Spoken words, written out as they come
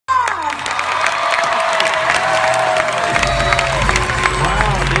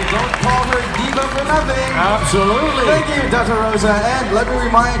Absolutely. Thank you, Dr. Rosa. And let me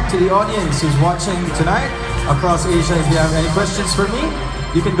remind to the audience who's watching tonight across Asia, if you have any questions for me,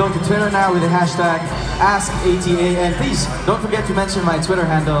 you can go to Twitter now with the hashtag AskATA. And please, don't forget to mention my Twitter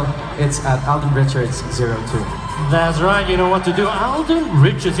handle. It's at Alden Richards 02. That's right, you know what to do. Alden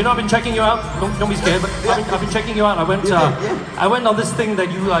Richards, you know, I've been checking you out. Don't be scared, but I've been checking you out. I went on this thing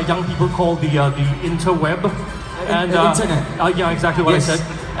that you young people call the interweb. And, internet. Yeah, exactly what I said.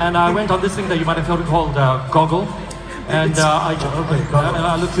 And I went on this thing that you might have heard called Goggle. And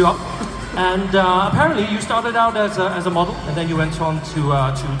I looked you up. And apparently you started out as a model, and then you went on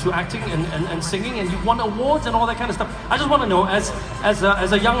to acting and singing, and you won awards and all that kind of stuff. I just want to know, as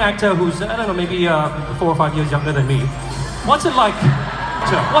a young actor who's, I don't know, maybe 4 or 5 years younger than me, what's it like?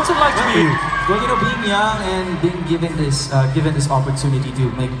 What's it like to be you? Well, you know, being young and being given this opportunity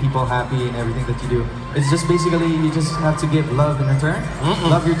to make people happy in everything that you do, it's just basically you just have to give love in return.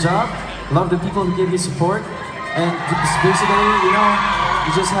 Love your job, love the people who give you support, and just basically, you know,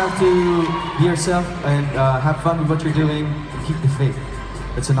 you just have to be yourself and have fun with what you're doing. And keep the faith.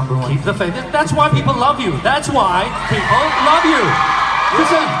 That's the number one. Keep the faith. That's why people love you. That's why people love you.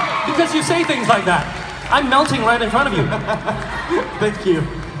 Because you say things like that. I'm melting right in front of you. Thank you.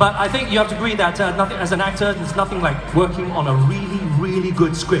 But I think you have to agree that nothing, as an actor, there's nothing like working on a really, really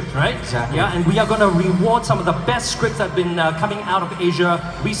good script, right? Exactly. Yeah, and we are going to reward some of the best scripts that have been coming out of Asia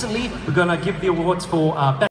recently. We're going to give the awards for best